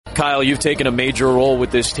Kyle, you've taken a major role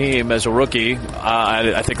with this team as a rookie.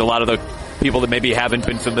 I think a lot of the people that maybe haven't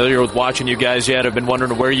been familiar with watching you guys yet have been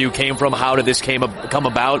wondering where you came from. How did this come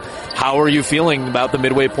about? How are you feeling about the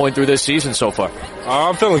midway point through this season so far?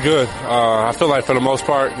 I'm feeling good. I feel like for the most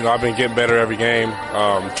part, I've been getting better every game,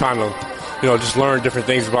 trying to just learn different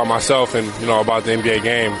things about myself and, about the NBA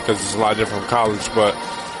game because it's a lot different from college. But,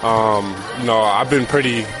 I've been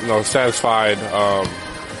pretty, satisfied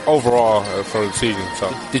overall for the season.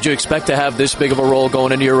 So, did you expect to have this big of a role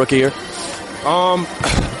going into your rookie year?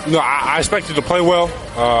 No, I expected to play well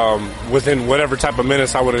within whatever type of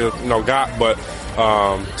minutes I would have, got. But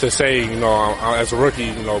to say, as a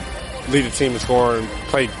rookie, lead the team in scoring,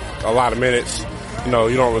 play a lot of minutes, you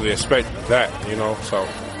don't really expect that, so.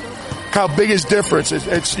 Kyle, biggest difference?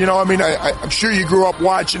 I'm sure you grew up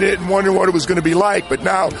watching it and wondering what it was going to be like, but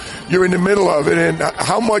now you're in the middle of it. And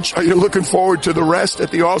how much are you looking forward to the rest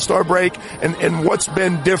at the All-Star break? And what's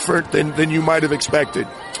been different than you might have expected?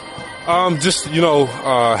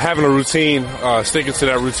 Having a routine, sticking to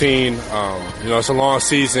that routine. It's a long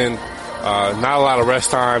season, not a lot of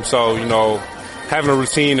rest time. So, having a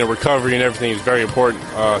routine and recovery and everything is very important.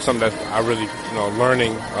 Something that I really,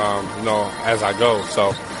 learning, as I go.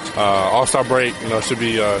 So, All-Star break, should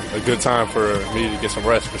be a good time for me to get some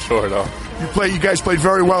rest for sure, though. You guys played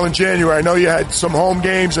very well in January. I know you had some home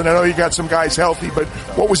games, and I know you got some guys healthy. But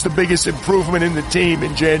what was the biggest improvement in the team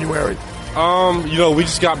in January? We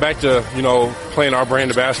just got back to, playing our brand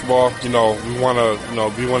of basketball. We want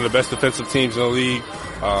to, be one of the best defensive teams in the league.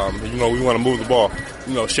 We want to move the ball,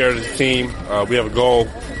 share the team. We have a goal.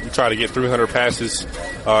 We try to get 300 passes,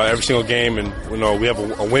 every single game. And, we have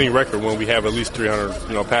a winning record when we have at least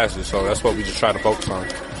 300, passes. So that's what we just try to focus on.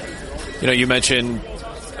 You mentioned,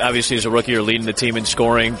 obviously, as a rookie, you're leading the team in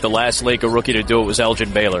scoring. The last Laker rookie to do it was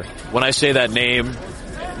Elgin Baylor. When I say that name,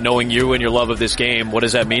 knowing you and your love of this game, what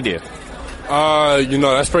does that mean to you?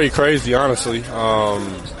 That's pretty crazy, honestly. To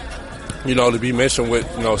be mentioned with,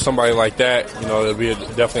 somebody like that, it'd be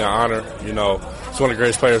definitely an honor. He's one of the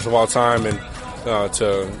greatest players of all time, and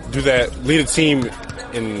to do that, lead a team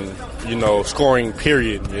in, scoring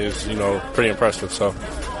period is, pretty impressive. So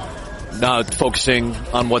now focusing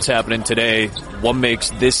on what's happening today, what makes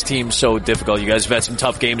this team so difficult? You guys have had some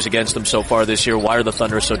tough games against them so far this year. Why are the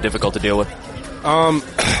Thunder so difficult to deal with?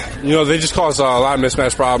 They just cause a lot of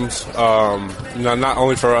mismatch problems. Not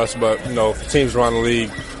only for us, but teams around the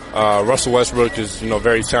league. Russell Westbrook is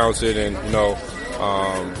very talented, and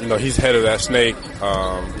he's head of that snake.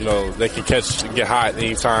 They can catch and get hot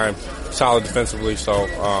anytime. Solid defensively, so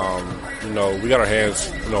we got our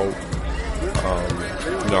hands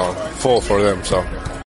full for them. So.